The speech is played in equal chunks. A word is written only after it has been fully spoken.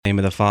name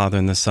of the Father,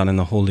 and the Son, and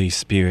the Holy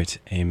Spirit.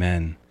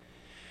 Amen.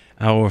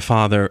 Our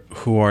Father,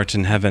 who art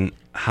in heaven,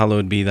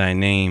 hallowed be thy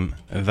name.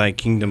 Thy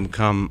kingdom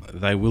come,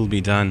 thy will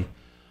be done,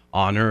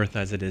 on earth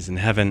as it is in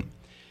heaven.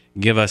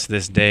 Give us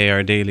this day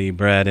our daily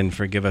bread, and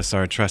forgive us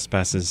our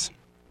trespasses,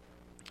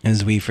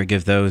 as we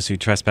forgive those who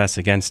trespass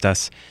against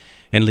us.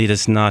 And lead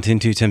us not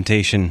into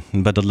temptation,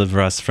 but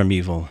deliver us from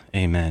evil.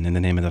 Amen. In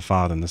the name of the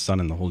Father, and the Son,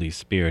 and the Holy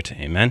Spirit.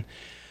 Amen.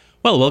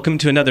 Well, welcome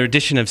to another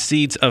edition of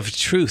Seeds of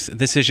Truth.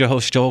 This is your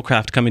host,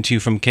 Hollcraft, coming to you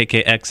from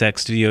KKXX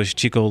Studios,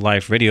 Chico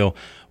Life Radio,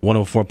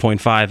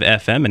 104.5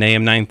 FM and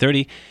AM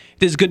 930. It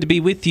is good to be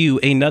with you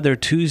another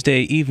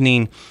Tuesday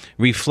evening,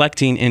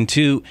 reflecting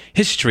into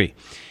history.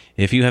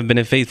 If you have been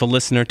a faithful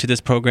listener to this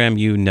program,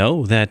 you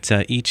know that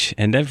each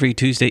and every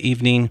Tuesday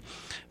evening,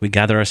 we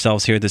gather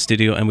ourselves here at the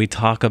studio and we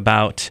talk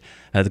about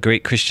the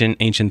great Christian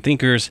ancient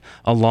thinkers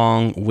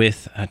along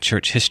with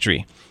church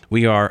history.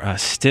 We are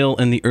still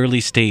in the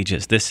early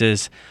stages. This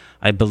is,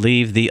 I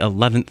believe, the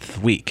 11th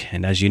week.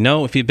 And as you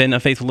know, if you've been a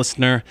faithful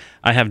listener,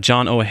 I have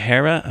John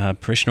O'Hara, a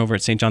parishioner over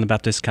at St. John the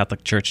Baptist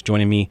Catholic Church,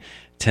 joining me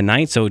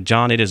tonight. So,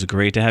 John, it is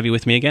great to have you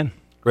with me again.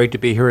 Great to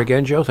be here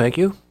again, Joe. Thank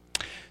you.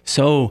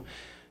 So,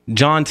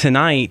 John,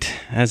 tonight,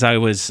 as I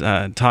was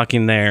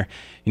talking there,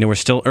 we're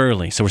still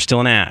early, so we're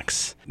still in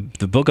Acts.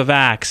 The book of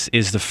Acts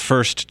is the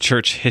first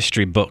church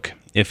history book,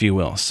 if you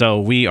will. So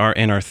we are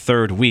in our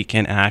third week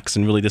in Acts,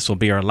 and really this will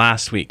be our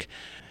last week.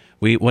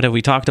 What have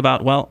we talked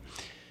about? Well,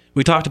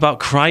 we talked about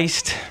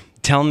Christ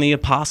telling the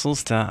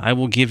apostles, I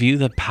will give you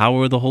the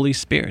power of the Holy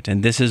Spirit.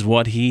 And this is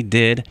what he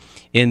did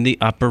in the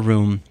upper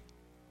room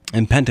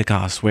in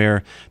Pentecost,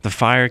 where the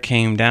fire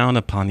came down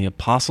upon the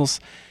apostles,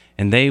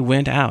 and they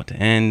went out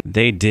and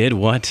they did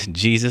what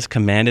Jesus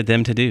commanded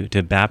them to do,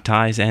 to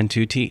baptize and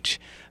to teach.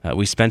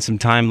 We spent some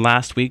time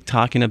last week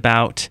talking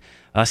about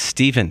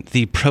Stephen,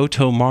 the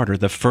proto-martyr,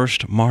 the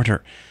first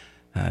martyr,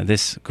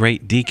 this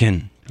great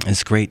deacon,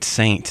 this great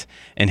saint,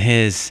 and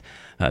his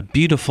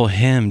beautiful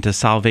hymn to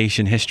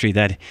salvation history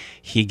that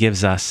he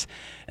gives us.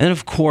 And then,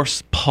 of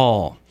course,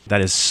 Paul,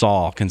 that is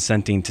Saul,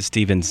 consenting to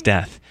Stephen's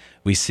death,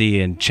 we see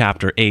in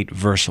chapter 8,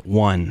 verse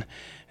 1.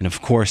 And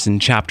of course, in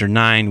chapter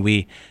 9,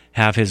 we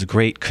have his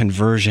great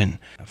conversion.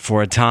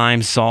 For a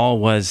time, Saul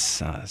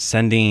was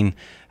sending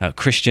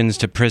Christians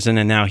to prison,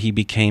 and now he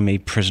became a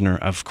prisoner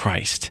of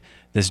Christ.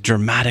 This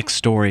dramatic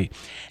story.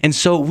 And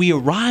so we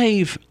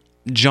arrive,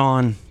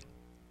 John,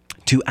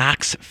 to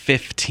Acts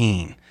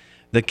 15,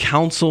 the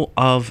Council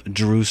of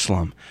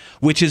Jerusalem,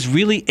 which is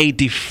really a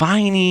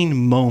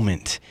defining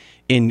moment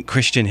in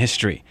Christian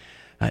history.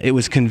 It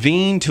was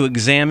convened to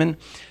examine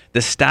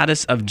the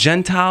status of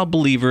Gentile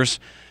believers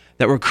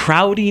that were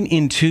crowding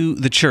into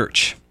the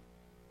church.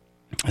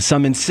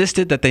 Some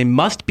insisted that they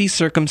must be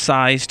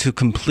circumcised to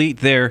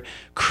complete their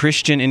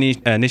Christian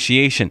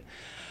initiation.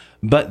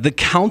 But the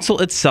council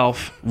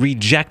itself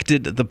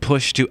rejected the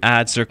push to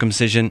add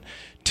circumcision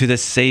to the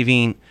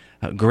saving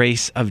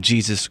grace of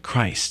Jesus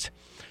Christ.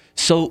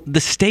 So the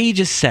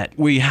stage is set.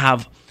 We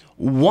have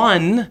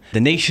one,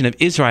 the nation of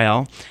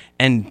Israel,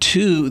 and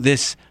two,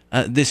 this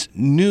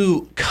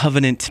new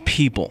covenant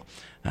people.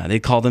 They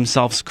call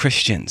themselves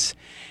Christians.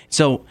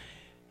 So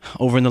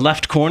over in the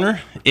left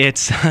corner,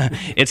 it's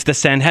the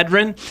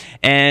Sanhedrin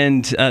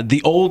and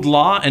the old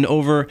law, and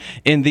over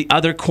in the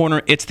other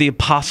corner, it's the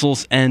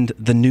apostles and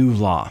the new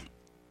law.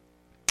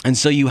 And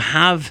so you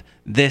have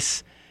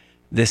this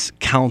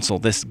council,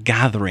 this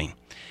gathering,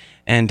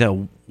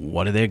 and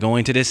what are they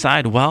going to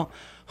decide? Well,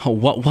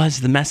 what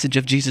was the message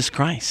of Jesus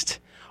Christ?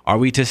 Are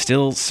we to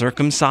still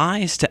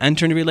circumcise to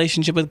enter into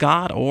relationship with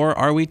God, or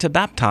are we to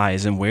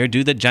baptize? And where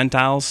do the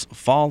Gentiles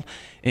fall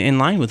in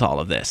line with all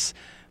of this?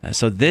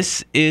 So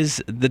this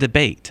is the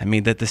debate. I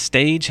mean, that the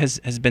stage has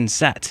been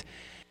set.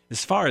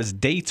 As far as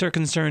dates are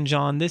concerned,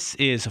 John, this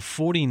is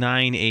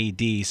 49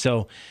 AD.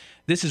 So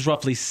this is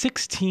roughly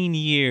 16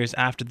 years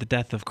after the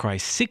death of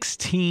Christ,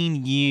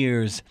 16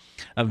 years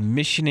of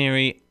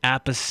missionary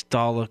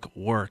apostolic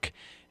work.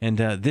 And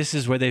this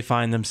is where they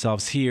find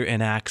themselves here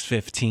in Acts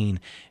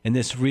 15, in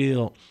this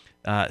real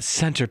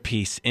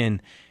centerpiece in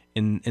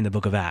the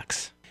book of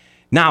Acts.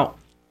 Now,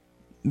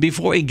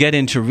 before we get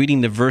into reading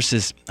the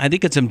verses, I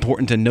think it's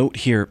important to note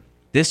here,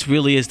 this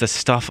really is the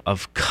stuff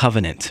of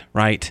covenant,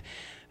 right?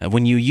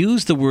 When you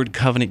use the word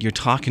covenant, you're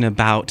talking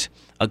about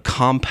a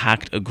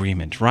compact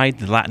agreement, right?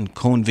 The Latin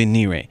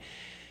convenire.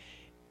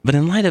 But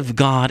in light of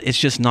God, it's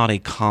just not a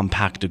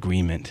compact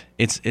agreement.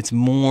 It's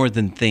more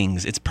than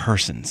things, it's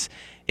persons.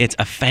 It's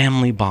a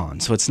family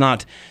bond. So it's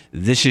not,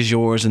 this is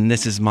yours and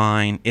this is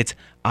mine. It's,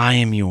 I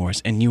am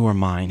yours and you are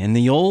mine. In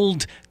the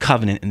Old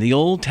Covenant, in the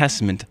Old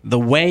Testament, the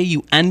way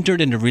you entered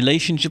into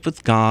relationship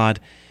with God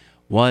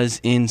was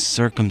in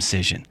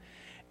circumcision.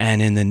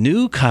 And in the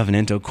New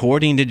Covenant,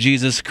 according to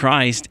Jesus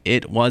Christ,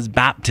 it was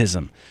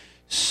baptism.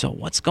 So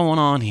what's going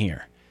on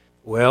here?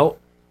 Well,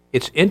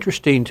 it's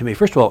interesting to me.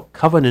 First of all,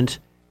 covenant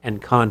and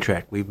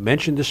contract. We've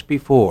mentioned this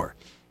before.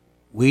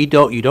 You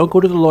don't go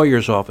to the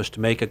lawyer's office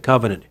to make a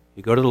covenant.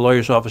 You go to the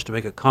lawyer's office to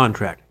make a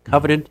contract.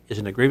 Covenant is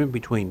an agreement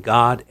between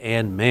God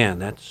and man.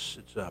 It's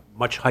a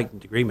much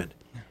heightened agreement.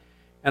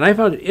 And I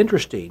found it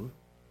interesting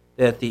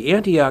that the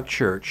Antioch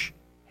church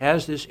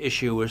has this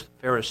issue with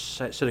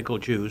Pharisaical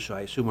Jews, who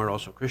I assume are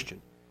also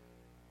Christian.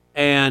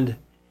 And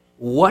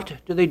what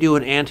do they do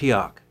in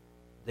Antioch?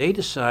 They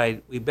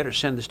decide we better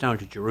send this down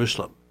to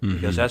Jerusalem,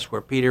 because that's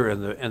where Peter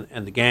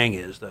and the gang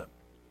is, the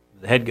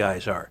head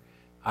guys are.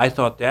 I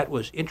thought that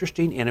was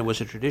interesting, and it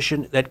was a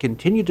tradition that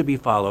continued to be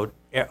followed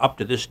up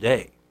to this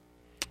day.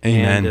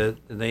 Amen.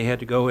 And they had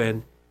to go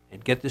in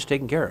and get this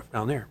taken care of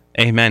down there.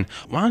 Amen.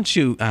 Why don't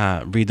you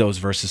read those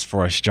verses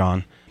for us,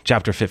 John?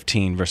 Chapter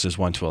 15, verses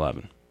 1 to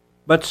 11.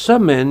 But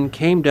some men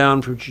came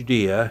down from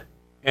Judea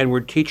and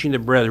were teaching the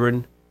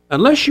brethren,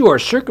 unless you are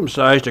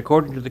circumcised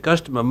according to the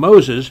custom of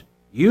Moses,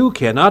 you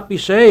cannot be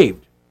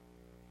saved.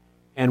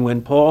 And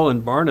when Paul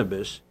and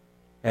Barnabas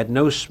had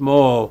no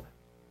small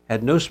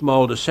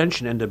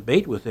dissension and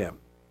debate with them,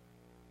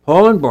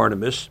 Paul and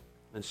Barnabas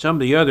and some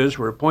of the others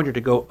were appointed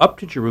to go up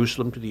to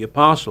Jerusalem to the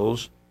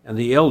apostles and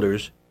the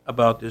elders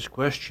about this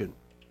question.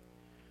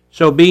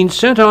 So being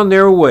sent on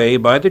their way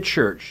by the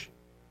church,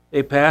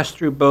 they passed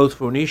through both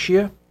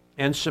Phoenicia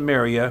and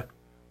Samaria,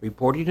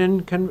 reporting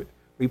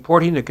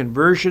the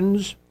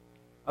conversions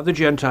of the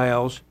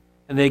Gentiles,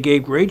 and they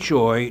gave great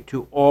joy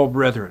to all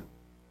brethren.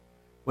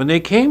 When they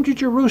came to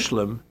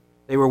Jerusalem,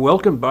 they were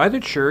welcomed by the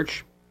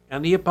church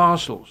and the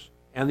apostles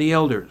and the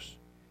elders,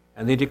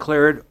 and they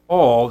declared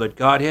all that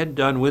God had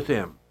done with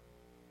them.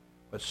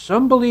 But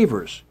some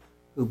believers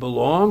who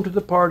belonged to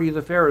the party of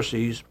the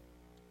Pharisees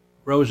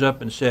rose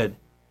up and said,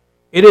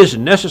 "It is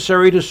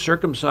necessary to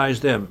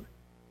circumcise them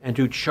and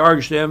to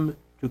charge them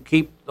to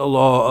keep the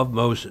law of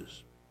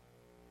Moses."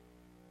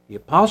 The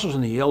apostles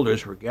and the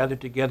elders were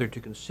gathered together to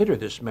consider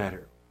this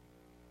matter.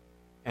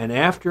 And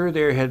after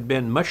there had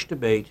been much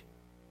debate,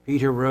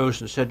 Peter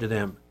rose and said to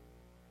them,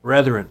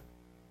 "Brethren,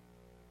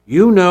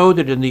 you know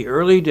that in the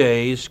early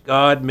days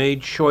God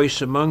made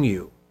choice among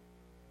you,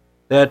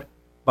 that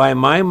by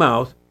my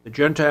mouth the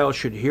Gentiles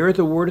should hear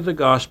the word of the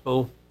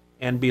gospel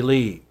and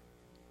believe.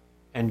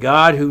 And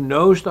God, who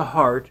knows the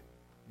heart,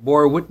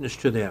 bore witness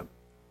to them,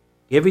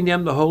 giving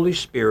them the Holy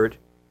Spirit,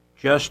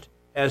 just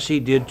as he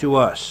did to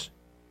us.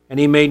 And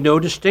he made no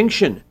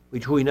distinction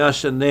between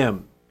us and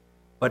them,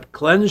 but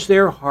cleansed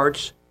their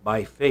hearts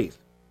by faith.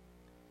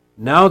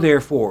 Now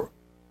therefore,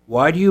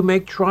 why do you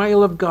make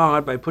trial of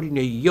God by putting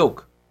a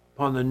yoke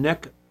upon the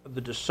neck of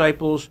the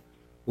disciples,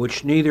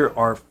 which neither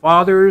our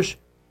fathers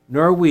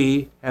nor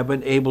we have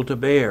been able to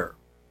bear?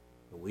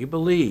 But we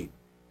believe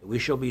that we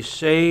shall be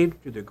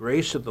saved through the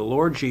grace of the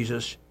Lord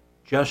Jesus,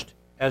 just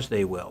as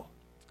they will."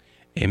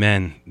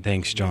 Amen.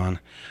 Thanks, John.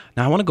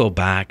 Now I want to go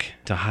back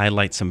to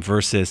highlight some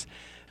verses.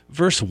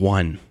 Verse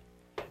 1,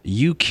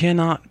 you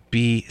cannot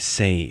be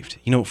saved.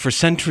 You know, for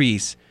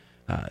centuries,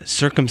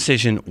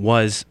 circumcision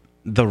was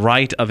the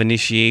rite of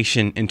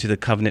initiation into the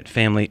covenant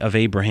family of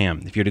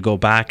Abraham. If you're to go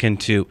back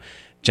into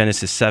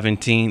Genesis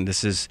 17,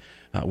 this is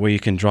where you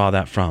can draw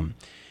that from.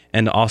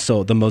 And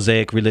also the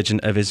Mosaic religion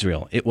of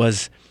Israel. It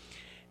was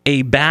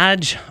a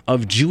badge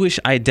of Jewish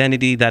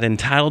identity that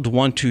entitled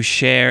one to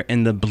share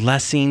in the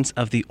blessings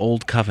of the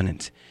Old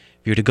Covenant.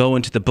 If you're to go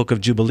into the book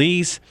of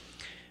Jubilees,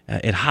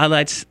 it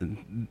highlights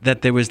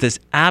that there was this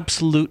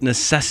absolute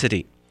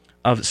necessity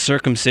of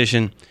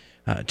circumcision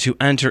to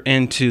enter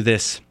into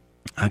this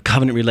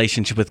covenant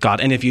relationship with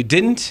God. And if you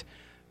didn't,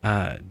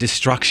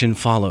 destruction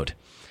followed.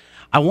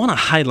 I want to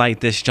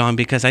highlight this, John,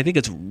 because I think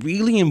it's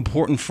really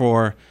important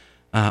for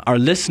our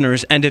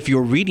listeners, and if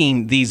you're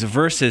reading these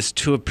verses,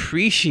 to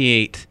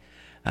appreciate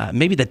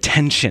maybe the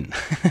tension,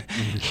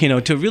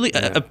 to really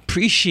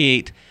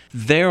appreciate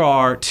there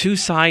are two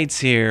sides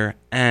here,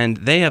 and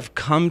they have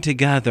come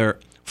together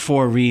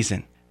for a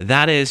reason.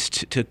 That is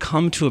to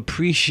come to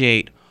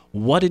appreciate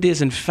what it is,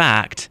 in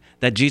fact,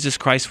 that Jesus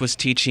Christ was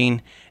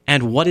teaching,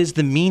 and what is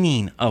the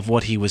meaning of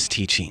what he was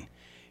teaching.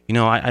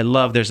 I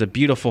love, there's a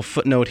beautiful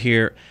footnote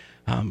here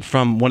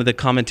from one of the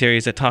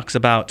commentaries that talks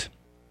about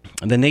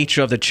the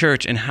nature of the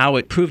church and how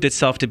it proved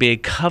itself to be a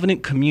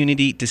covenant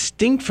community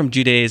distinct from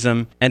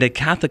Judaism and a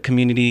Catholic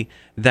community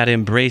that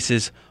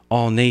embraces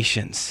all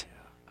nations.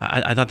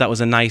 I thought that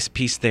was a nice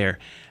piece there.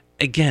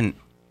 Again,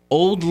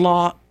 old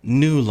law,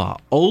 new law.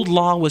 Old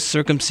law was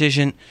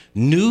circumcision.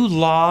 New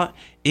law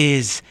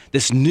is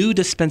this new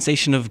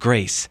dispensation of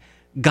grace,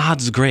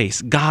 God's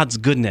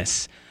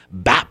goodness,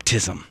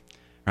 baptism,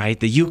 right?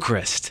 The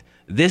Eucharist.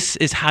 This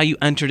is how you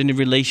entered into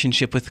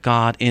relationship with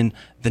God in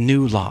the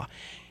new law.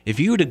 If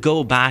you were to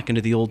go back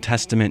into the Old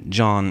Testament,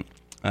 John,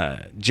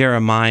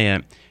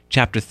 Jeremiah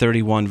chapter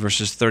 31,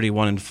 verses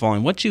 31 and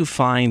following, what you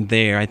find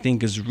there, I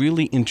think, is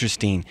really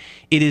interesting.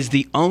 It is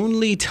the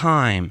only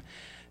time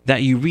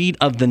that you read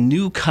of the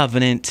new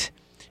covenant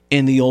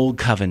in the Old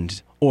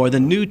Covenant, or the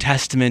New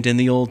Testament in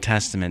the Old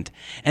Testament.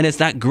 And it's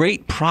that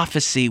great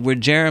prophecy where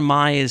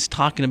Jeremiah is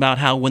talking about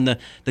how when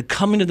the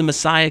coming of the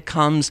Messiah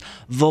comes,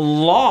 the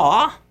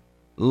law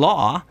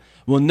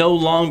will no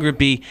longer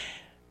be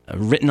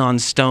written on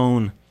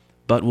stone,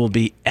 but will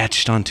be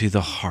etched onto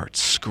the heart,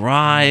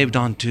 scribed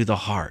onto the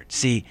heart.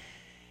 See,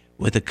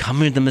 with the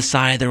coming of the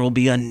Messiah, there will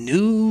be a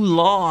new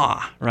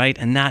law, right?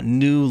 And that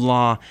new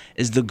law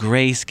is the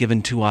grace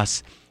given to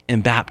us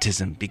in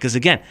baptism. Because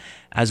again,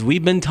 as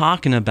we've been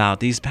talking about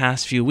these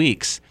past few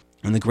weeks,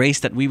 and the grace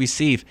that we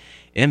receive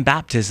in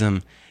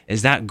baptism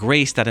is that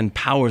grace that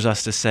empowers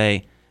us to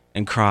say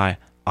and cry,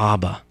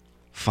 Abba,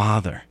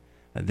 Father.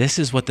 This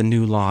is what the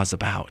new law is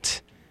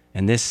about.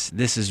 And this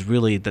is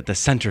really the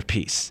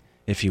centerpiece,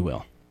 if you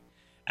will.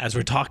 As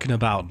we're talking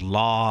about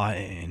law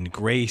and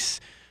grace,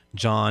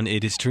 John,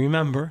 it is to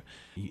remember,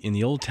 in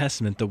the Old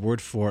Testament, the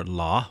word for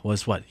law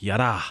was what?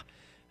 Yara.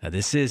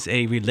 This is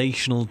a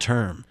relational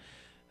term.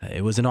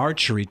 It was an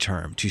archery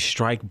term, to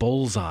strike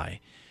bullseye.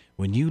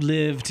 When you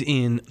lived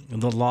in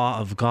the law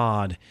of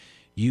God,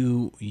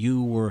 you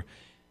were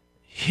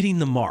hitting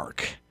the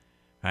mark,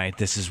 right?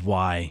 This is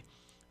why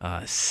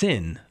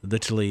sin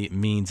literally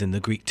means in the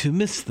Greek to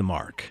miss the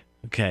mark.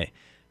 Okay,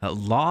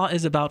 law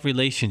is about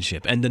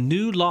relationship, and the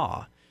new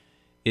law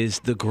is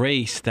the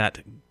grace that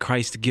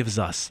Christ gives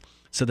us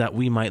so that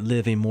we might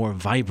live a more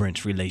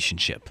vibrant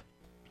relationship.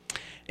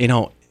 You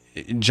know,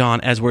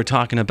 John, as we're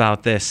talking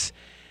about this,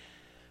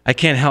 I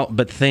can't help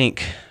but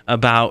think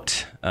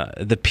about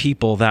the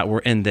people that were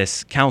in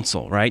this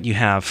council, right? You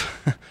have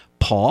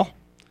Paul,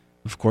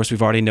 of course,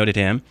 we've already noted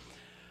him,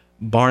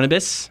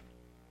 Barnabas,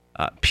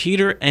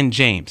 Peter, and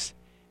James.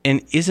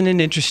 And isn't it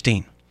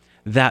interesting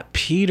that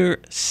Peter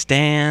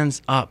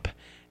stands up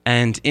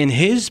and in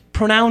his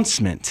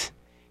pronouncement,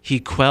 he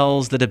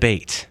quells the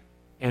debate.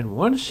 And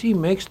once he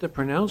makes the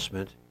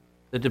pronouncement,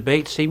 the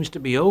debate seems to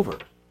be over.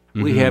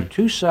 We have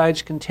two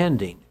sides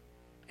contending,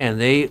 and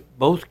they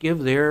both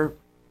give their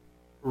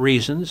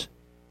reasons.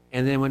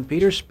 And then when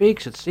Peter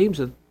speaks, it seems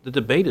that the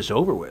debate is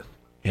over with.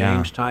 Yeah.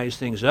 James ties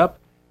things up.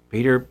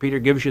 Peter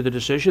gives you the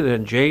decision,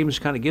 and James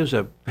kind of gives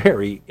a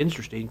very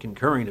interesting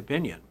concurring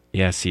opinion.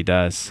 Yes, he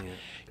does. Yeah.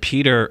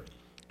 Peter,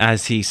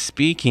 as he's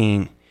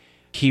speaking,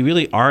 he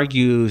really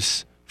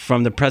argues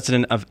from the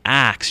precedent of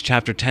Acts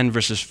chapter 10,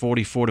 verses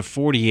 44 to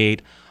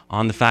 48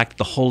 on the fact that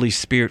the Holy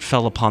Spirit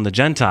fell upon the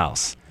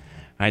Gentiles.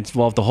 Right?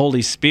 Well, if the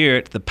Holy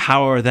Spirit, the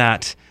power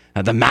that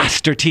the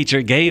master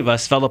teacher gave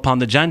us, fell upon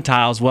the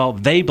Gentiles, well,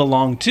 they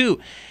belong too.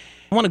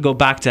 I want to go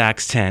back to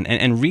Acts 10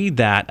 and read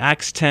that.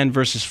 Acts 10,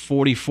 verses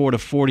 44 to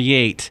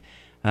 48.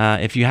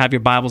 If you have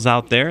your Bibles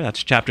out there,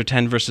 that's chapter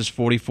 10, verses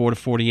 44 to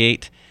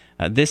 48.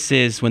 This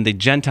is when the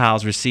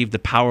Gentiles received the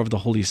power of the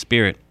Holy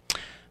Spirit.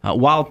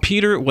 While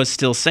Peter was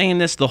still saying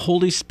this, the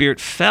Holy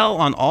Spirit fell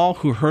on all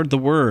who heard the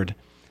word.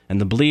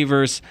 And the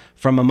believers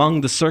from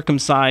among the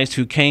circumcised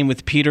who came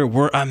with Peter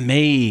were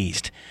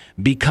amazed,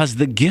 because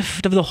the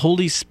gift of the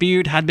Holy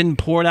Spirit had been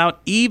poured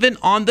out even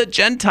on the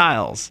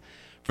Gentiles.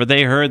 For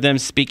they heard them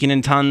speaking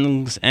in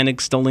tongues and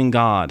extolling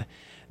God.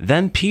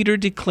 Then Peter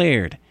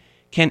declared,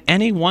 "Can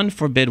anyone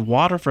forbid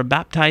water for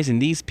baptizing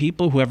these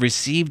people who have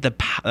received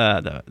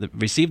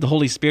the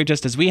Holy Spirit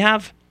just as we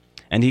have?"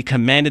 And he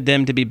commanded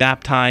them to be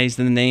baptized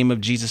in the name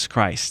of Jesus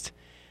Christ.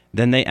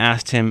 Then they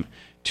asked him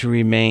to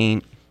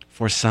remain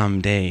for some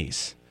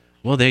days.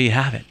 Well, there you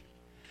have it.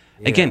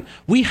 Yeah. Again,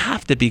 we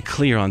have to be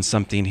clear on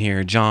something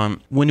here,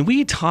 John. When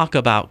we talk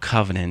about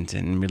covenant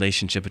and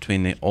relationship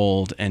between the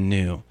old and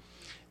new,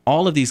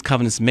 all of these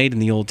covenants made in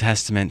the Old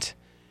Testament,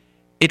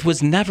 it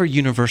was never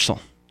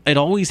universal. It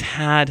always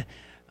had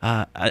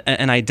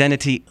an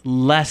identity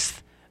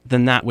less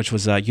than that which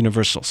was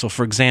universal. So,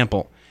 for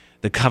example,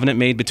 the covenant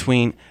made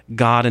between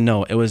God and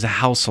Noah, it was a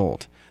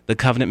household. The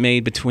covenant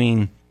made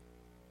between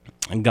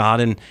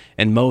God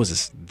and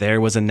Moses,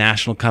 there was a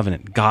national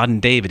covenant. God and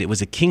David, it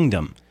was a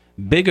kingdom,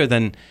 bigger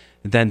than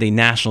the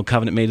national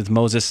covenant made with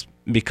Moses,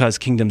 because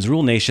kingdoms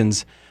rule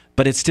nations,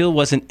 but it still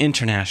wasn't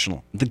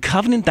international. The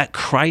covenant that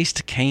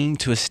Christ came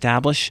to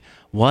establish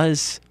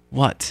was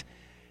what?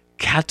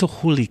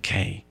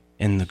 Katholike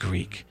in the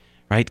Greek,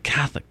 right?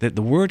 Catholic.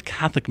 The word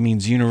Catholic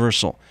means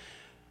universal.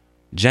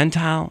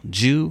 Gentile,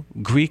 Jew,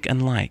 Greek,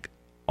 and like,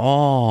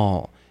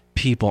 all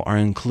people are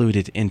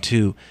included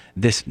into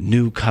this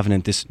new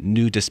covenant, this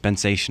new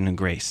dispensation of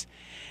grace.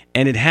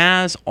 And it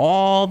has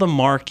all the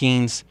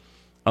markings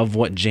of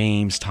what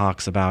James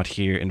talks about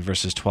here in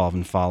verses 12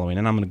 and following.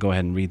 And I'm going to go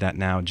ahead and read that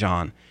now,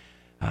 John.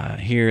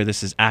 Here,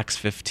 this is Acts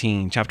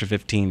 15, chapter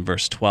 15,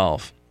 verse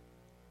 12.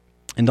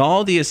 And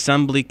all the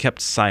assembly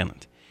kept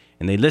silent,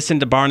 and they listened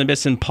to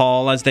Barnabas and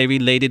Paul as they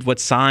related what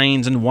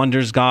signs and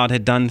wonders God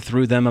had done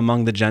through them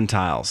among the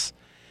Gentiles.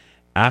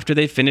 After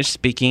they finished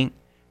speaking,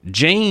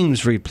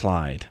 James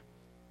replied,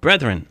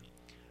 "Brethren,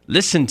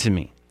 listen to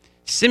me.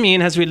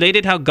 Simeon has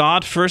related how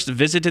God first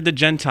visited the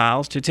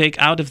Gentiles to take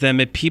out of them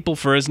a people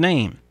for his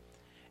name.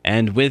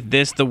 And with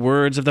this the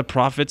words of the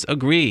prophets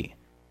agree,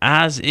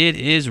 as it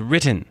is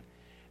written,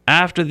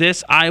 After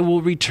this I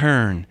will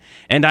return,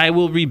 and I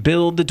will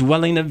rebuild the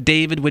dwelling of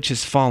David which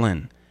is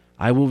fallen.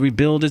 I will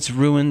rebuild its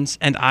ruins,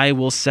 and I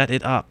will set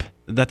it up,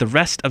 that the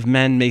rest of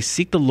men may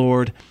seek the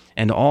Lord,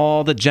 and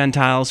all the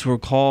Gentiles who are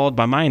called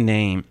by my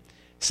name,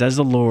 says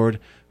the Lord,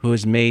 who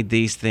has made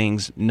these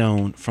things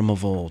known from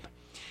of old."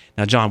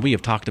 Now, John, we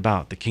have talked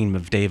about the kingdom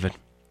of David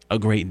a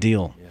great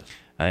deal. Yes.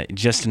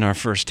 just in our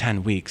first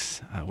 10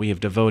 weeks. We have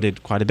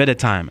devoted quite a bit of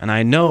time. And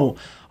I know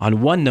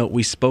on one note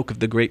we spoke of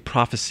the great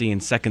prophecy in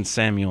 2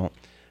 Samuel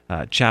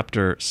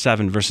chapter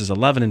 7, verses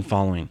 11 and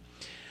following.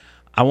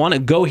 I want to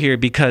go here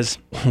because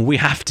we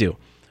have to.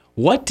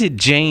 What did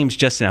James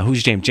just now,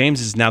 who's James? James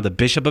is now the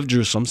bishop of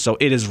Jerusalem, so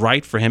it is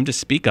right for him to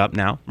speak up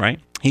now, right?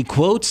 He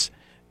quotes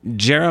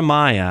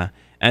Jeremiah,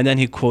 and then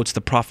he quotes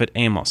the prophet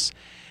Amos.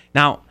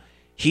 Now,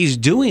 he's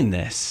doing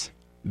this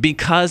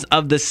because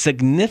of the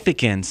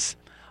significance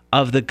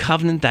of the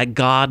covenant that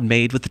God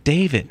made with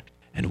David.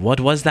 And what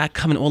was that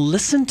covenant? Well,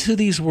 listen to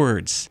these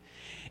words.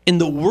 In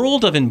the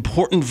world of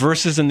important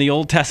verses in the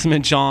Old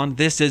Testament, John,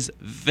 this is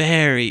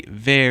very,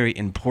 very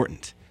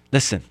important.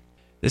 Listen,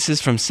 this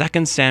is from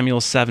 2 Samuel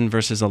 7,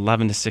 verses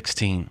 11 to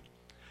 16.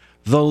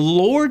 The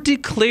Lord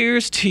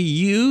declares to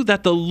you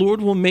that the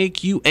Lord will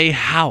make you a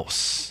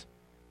house.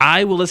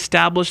 I will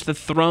establish the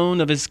throne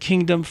of his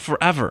kingdom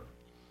forever.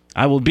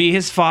 I will be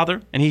his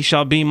father, and he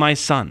shall be my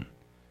son.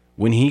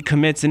 When he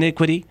commits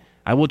iniquity,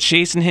 I will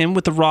chasten him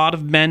with the rod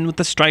of men, with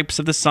the stripes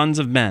of the sons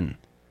of men.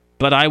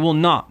 But I will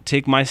not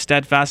take my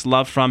steadfast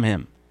love from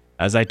him,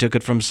 as I took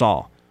it from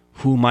Saul,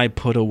 whom I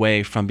put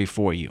away from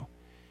before you.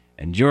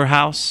 And your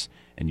house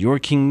and your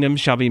kingdom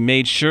shall be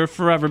made sure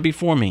forever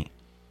before me.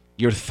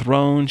 Your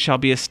throne shall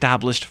be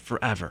established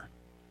forever.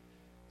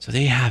 So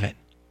there you have it.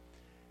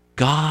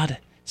 God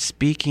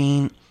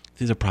speaking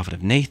through the prophet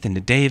of Nathan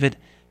to David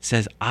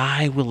says,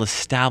 I will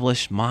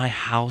establish my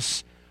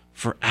house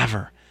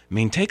forever. I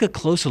mean, take a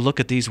closer look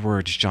at these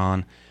words,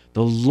 John.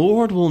 The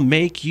Lord will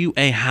make you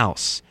a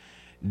house.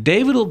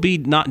 David will be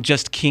not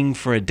just king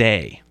for a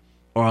day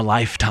or a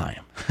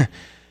lifetime,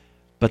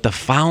 but the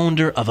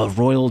founder of a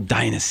royal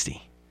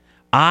dynasty.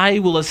 I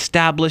will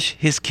establish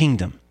his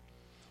kingdom.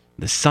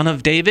 The son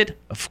of David,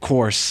 of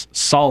course,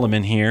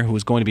 Solomon here, who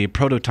is going to be a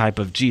prototype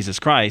of Jesus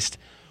Christ,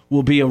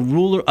 will be a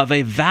ruler of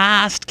a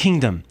vast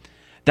kingdom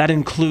that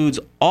includes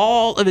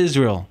all of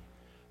Israel,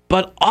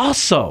 but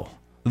also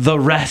the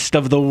rest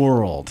of the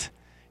world.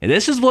 And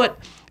this is what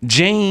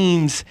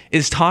James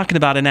is talking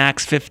about in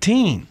Acts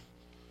 15.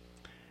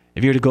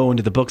 If you were to go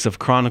into the books of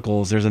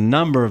Chronicles, there's a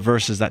number of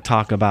verses that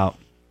talk about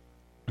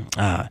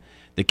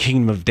the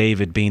kingdom of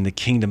David being the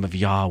kingdom of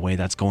Yahweh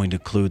that's going to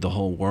include the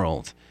whole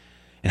world.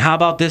 And how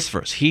about this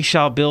verse? He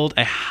shall build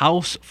a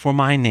house for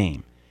my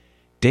name.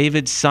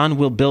 David's son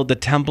will build the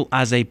temple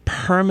as a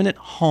permanent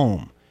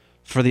home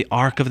for the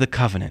Ark of the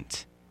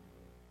Covenant.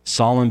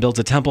 Solomon builds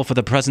a temple for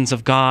the presence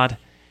of God.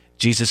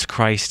 Jesus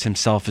Christ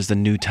himself is the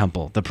new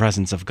temple, the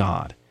presence of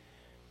God.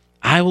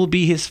 I will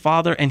be his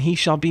father, and he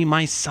shall be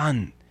my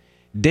son.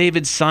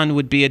 David's son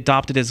would be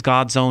adopted as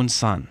God's own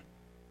son.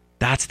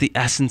 That's the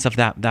essence of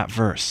that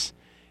verse.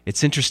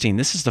 It's interesting.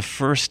 This is the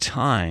first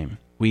time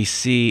we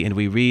see and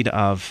we read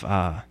of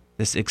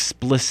this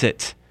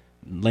explicit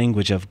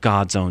language of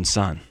God's own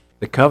son.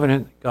 The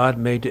covenant God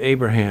made to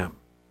Abraham.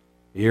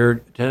 Your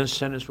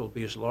descendants will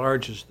be as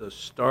large as the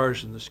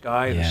stars in the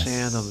sky and Yes. the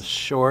sand on the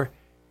shore.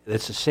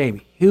 That's the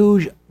same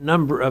huge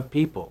number of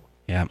people.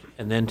 Yeah.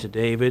 And then to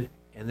David,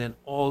 and then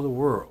all the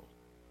world.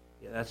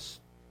 Yeah, that's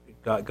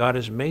God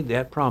has made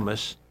that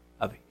promise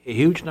of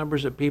huge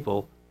numbers of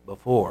people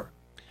before,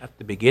 at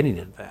the beginning,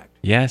 in fact.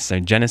 Yes,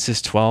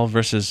 Genesis 12,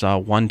 verses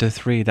 1 to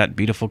 3, that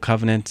beautiful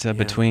covenant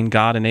between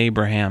God and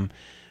Abraham,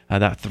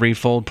 that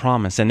threefold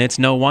promise. And it's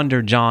no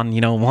wonder, John,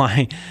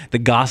 why the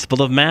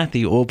Gospel of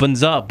Matthew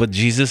opens up with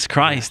Jesus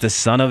Christ, the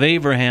son of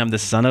Abraham, the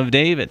son of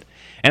David.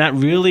 And that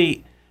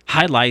really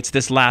highlights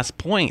this last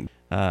point.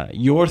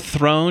 Your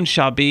throne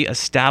shall be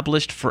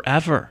established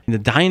forever. The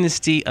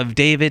dynasty of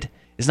David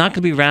is not going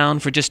to be around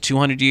for just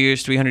 200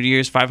 years, 300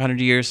 years,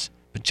 500 years,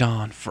 but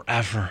John,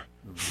 forever,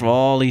 for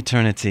all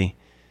eternity.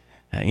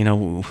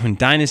 When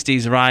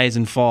dynasties rise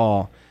and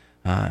fall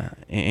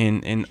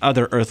in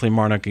other earthly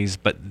monarchies,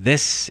 but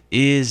this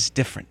is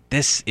different.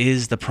 This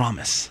is the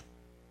promise.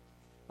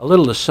 A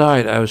little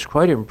aside, I was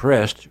quite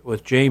impressed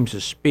with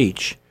James's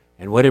speech,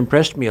 and what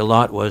impressed me a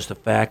lot was the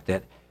fact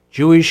that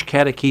Jewish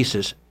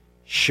catechesis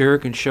sure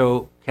can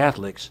show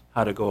Catholics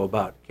how to go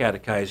about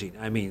catechizing.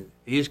 I mean,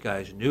 these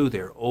guys knew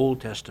their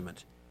Old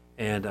Testament,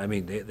 and I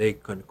mean, they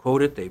can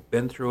quote it, they've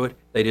been through it,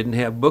 they didn't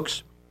have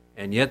books,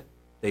 and yet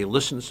they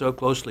listened so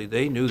closely,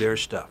 they knew their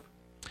stuff.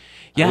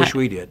 Yeah. I wish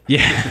we did.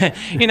 Yeah,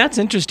 that's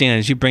interesting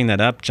as you bring that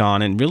up,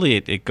 John, and really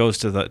it goes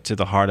to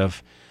the heart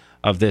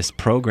of this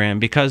program,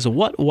 because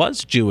what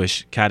was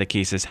Jewish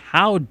catechesis?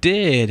 How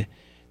did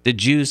the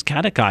Jews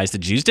catechize? The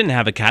Jews didn't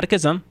have a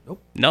catechism.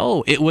 Nope.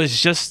 No, it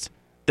was just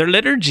their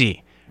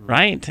liturgy,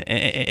 right?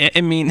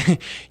 I mean,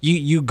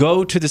 you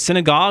go to the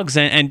synagogues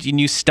and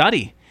you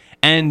study.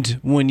 And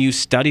when you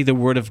study the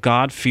Word of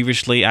God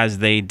feverishly as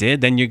they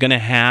did, then you're going to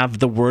have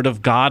the Word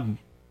of God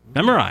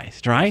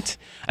memorized, right?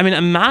 I mean,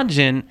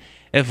 imagine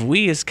if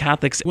we as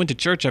Catholics went to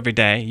church every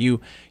day, you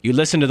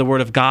listened to the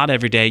Word of God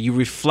every day, you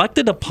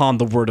reflected upon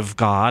the Word of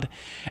God,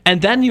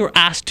 and then you're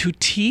asked to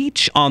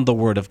teach on the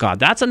Word of God.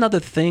 That's another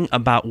thing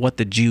about what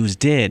the Jews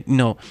did.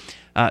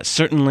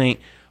 Certainly,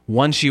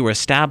 once you were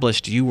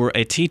established, you were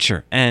a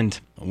teacher. And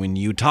when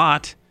you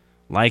taught,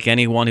 like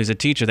anyone who's a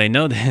teacher, they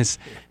know this.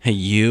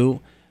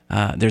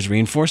 There's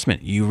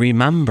reinforcement. You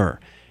remember.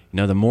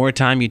 The more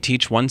time you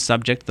teach one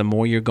subject, the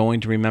more you're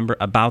going to remember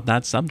about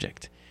that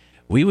subject.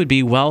 We would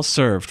be well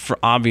served, for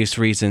obvious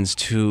reasons,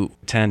 to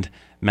attend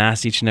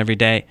Mass each and every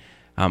day,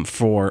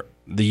 for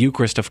the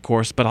Eucharist, of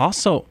course, but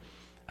also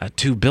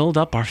to build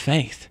up our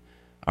faith,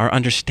 our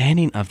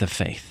understanding of the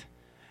faith.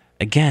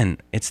 Again,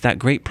 it's that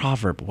great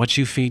proverb, what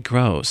you feed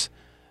grows.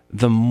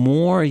 The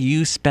more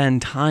you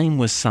spend time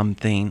with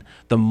something,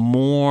 the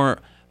more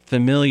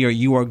familiar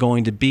you are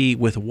going to be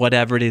with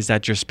whatever it is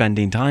that you're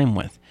spending time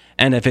with.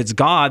 And if it's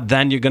God,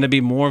 then you're going to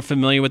be more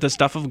familiar with the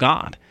stuff of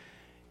God.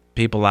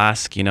 People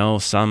ask,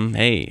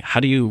 hey, how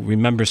do you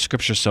remember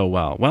Scripture so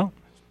well? Well,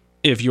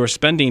 if you're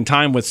spending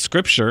time with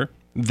Scripture,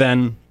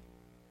 then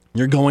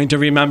you're going to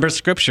remember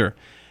Scripture.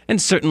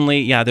 And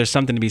certainly, there's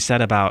something to be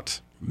said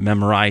about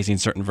memorizing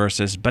certain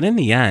verses. But in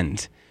the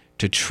end,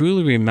 to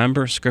truly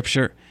remember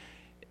Scripture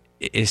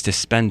is to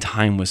spend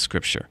time with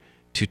Scripture,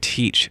 to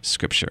teach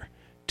Scripture,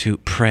 to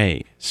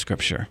pray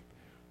Scripture.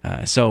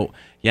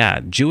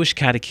 Jewish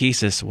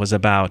catechesis was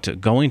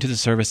about going to the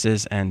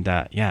services, and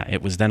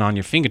it was then on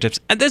your fingertips.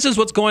 And this is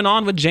what's going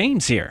on with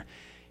James here.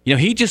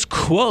 He just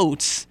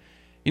quotes,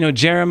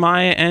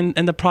 Jeremiah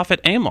and the prophet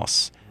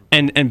Amos,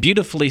 and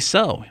beautifully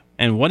so.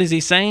 And what is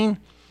he saying?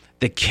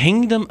 The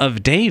kingdom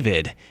of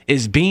David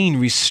is being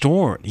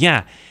restored.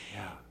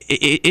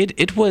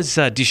 It was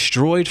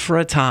destroyed for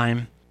a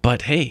time,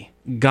 but hey,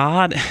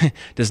 God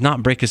does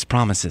not break his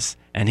promises.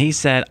 And he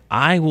said,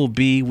 I will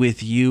be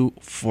with you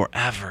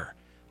forever.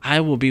 I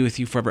will be with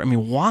you forever.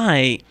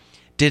 Why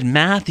did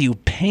Matthew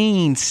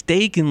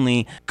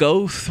painstakingly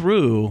go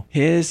through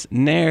his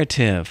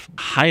narrative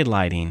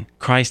highlighting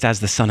Christ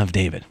as the Son of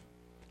David?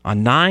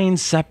 On 9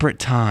 separate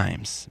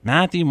times,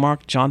 Matthew,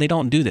 Mark, John, they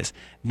don't do this.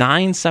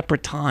 9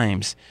 separate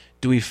times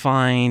do we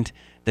find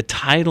the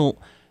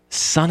title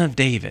Son of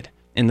David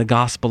in the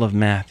Gospel of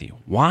Matthew.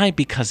 Why?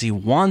 Because he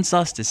wants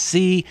us to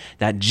see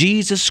that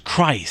Jesus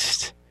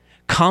Christ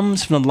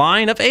comes from the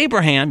line of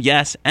Abraham,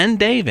 yes, and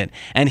David.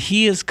 And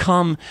he has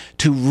come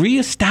to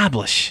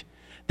reestablish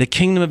the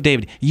kingdom of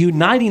David,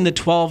 uniting the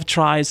 12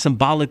 tribes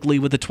symbolically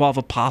with the 12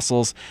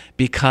 apostles,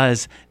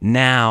 because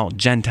now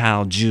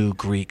Gentile, Jew,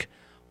 Greek,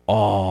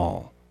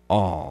 all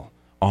are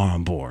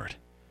on board.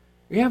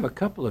 We have a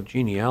couple of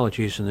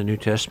genealogies in the New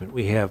Testament.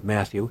 We have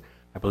Matthew.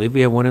 I believe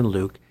we have one in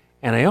Luke.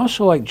 And I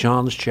also like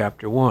John's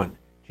chapter 1.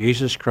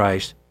 Jesus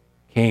Christ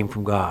came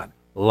from God,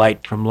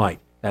 light from light.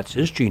 That's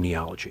his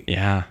genealogy.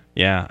 Yeah,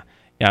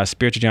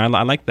 spiritual genealogy.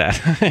 I like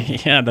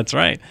that. Yeah, that's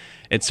right.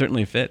 It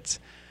certainly fits.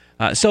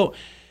 So,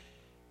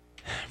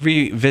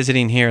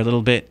 revisiting here a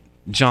little bit,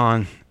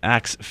 John,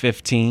 Acts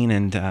 15,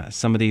 and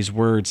some of these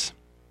words.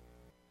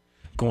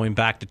 Going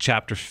back to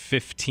chapter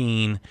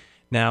 15,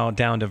 now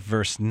down to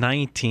verse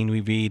 19,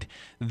 we read,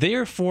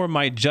 Therefore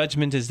my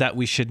judgment is that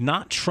we should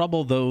not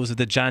trouble those of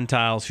the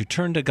Gentiles who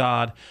turn to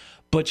God,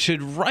 but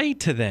should write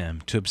to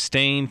them to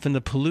abstain from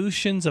the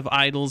pollutions of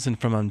idols and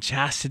from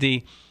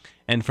unchastity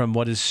and from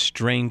what is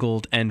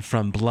strangled and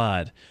from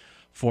blood.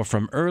 For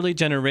from early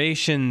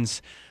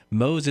generations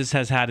Moses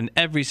has had in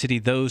every city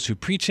those who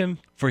preach him,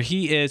 for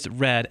he is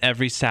read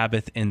every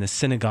Sabbath in the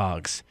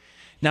synagogues.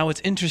 Now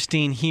it's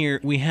interesting here,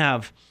 we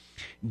have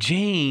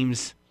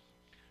James,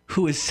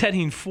 who is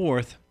setting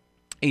forth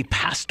a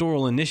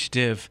pastoral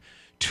initiative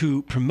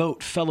to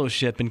promote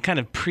fellowship and kind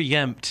of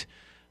preempt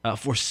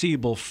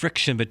foreseeable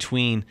friction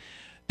between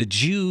the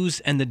Jews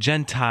and the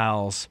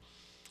Gentiles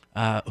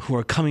who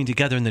are coming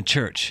together in the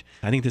church.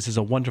 I think this is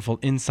a wonderful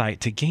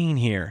insight to gain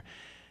here,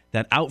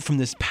 that out from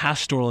this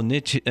pastoral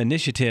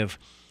initiative,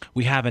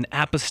 we have an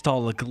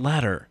apostolic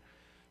letter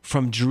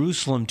from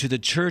Jerusalem to the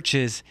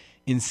churches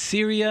in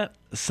Syria,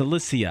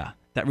 Cilicia,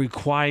 that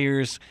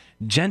requires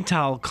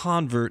Gentile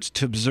converts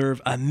to observe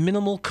a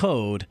minimal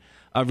code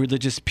of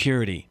religious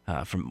purity.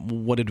 From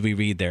what did we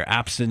read there?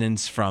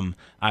 Abstinence from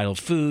idol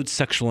food,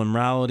 sexual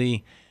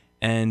immorality,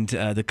 and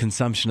the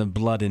consumption of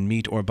blood and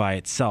meat or by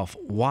itself.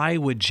 Why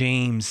would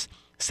James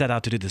set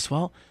out to do this?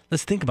 Well,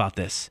 let's think about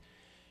this.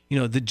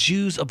 The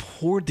Jews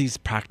abhorred these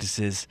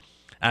practices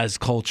as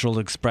cultural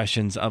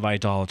expressions of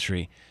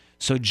idolatry.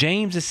 So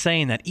James is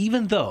saying that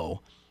even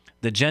though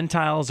the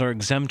Gentiles are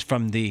exempt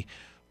from the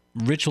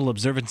ritual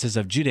observances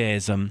of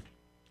Judaism,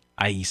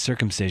 i.e.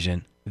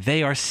 circumcision,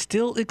 they are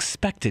still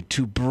expected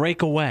to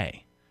break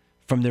away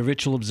from the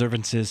ritual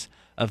observances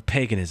of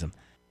paganism.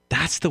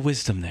 That's the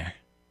wisdom there.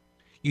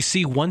 You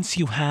see, once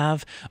you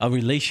have a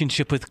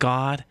relationship with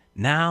God,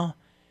 now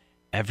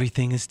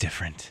everything is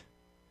different.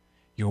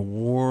 Your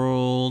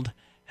world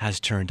has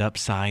turned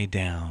upside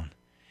down.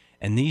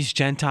 And these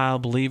Gentile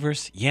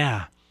believers,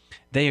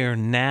 they are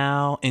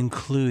now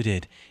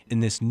included in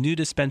this new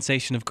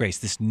dispensation of grace,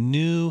 this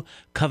new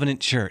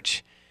covenant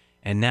church.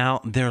 And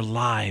now their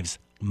lives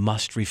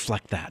must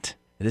reflect that.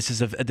 This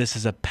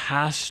is a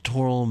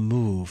pastoral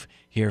move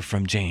here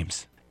from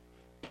James.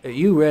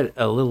 You read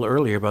a little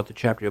earlier about the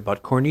chapter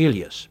about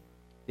Cornelius,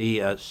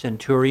 the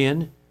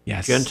centurion,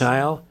 yes,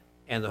 Gentile,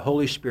 and the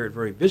Holy Spirit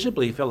very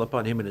visibly fell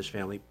upon him and his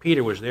family.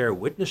 Peter was there,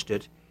 witnessed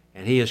it,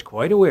 And he is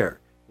quite aware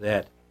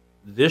that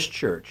this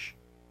church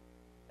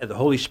and the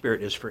Holy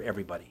Spirit is for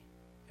everybody,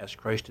 as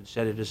Christ had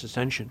said at his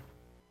ascension.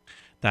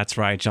 That's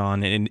right,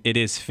 John. And it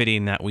is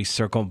fitting that we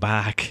circle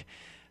back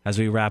as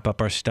we wrap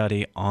up our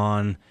study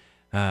on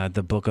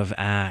the book of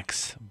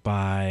Acts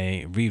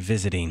by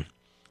revisiting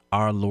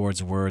our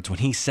Lord's words when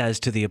he says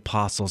to the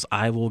apostles,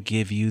 I will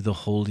give you the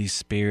Holy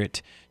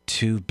Spirit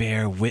to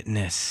bear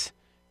witness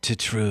to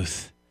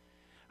truth.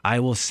 I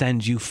will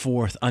send you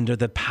forth under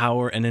the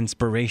power and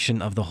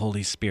inspiration of the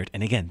Holy Spirit.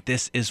 And again,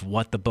 this is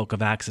what the book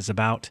of Acts is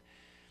about.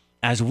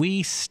 As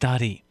we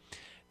study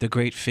the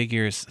great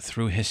figures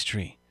through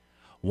history,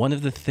 one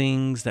of the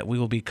things that we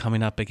will be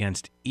coming up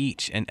against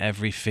each and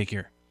every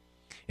figure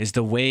is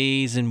the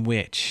ways in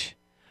which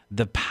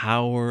the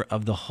power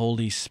of the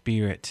Holy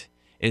Spirit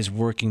is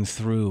working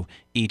through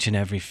each and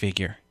every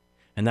figure.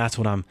 And that's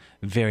what I'm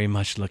very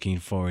much looking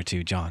forward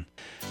to, John.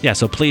 Yeah,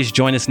 so please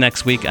join us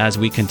next week as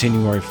we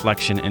continue our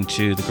reflection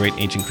into the great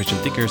ancient Christian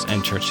thinkers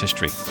and church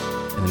history.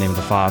 In the name of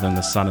the Father, and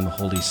the Son, and the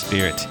Holy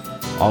Spirit,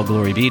 all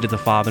glory be to the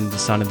Father, and the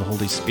Son, and the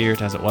Holy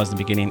Spirit, as it was in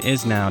the beginning,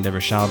 is now, and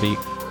ever shall be,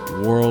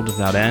 world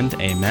without end.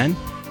 Amen.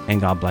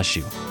 And God bless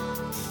you.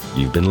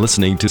 You've been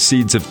listening to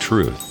Seeds of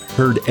Truth,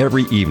 heard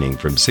every evening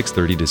from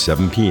 6:30 to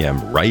 7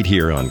 p.m. right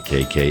here on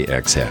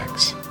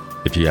KKXX.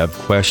 If you have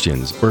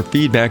questions or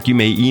feedback, you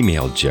may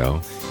email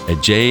Joe at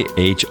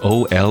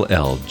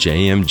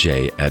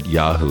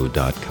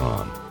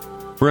jholljmj@yahoo.com.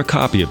 For a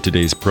copy of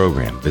today's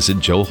program, visit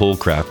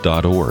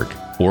joehollcraft.org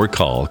or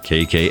call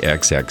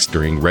KKXX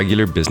during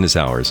regular business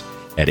hours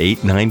at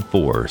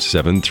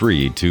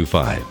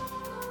 894-7325.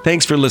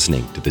 Thanks for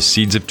listening to the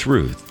Seeds of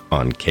Truth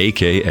on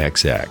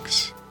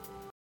KKXX.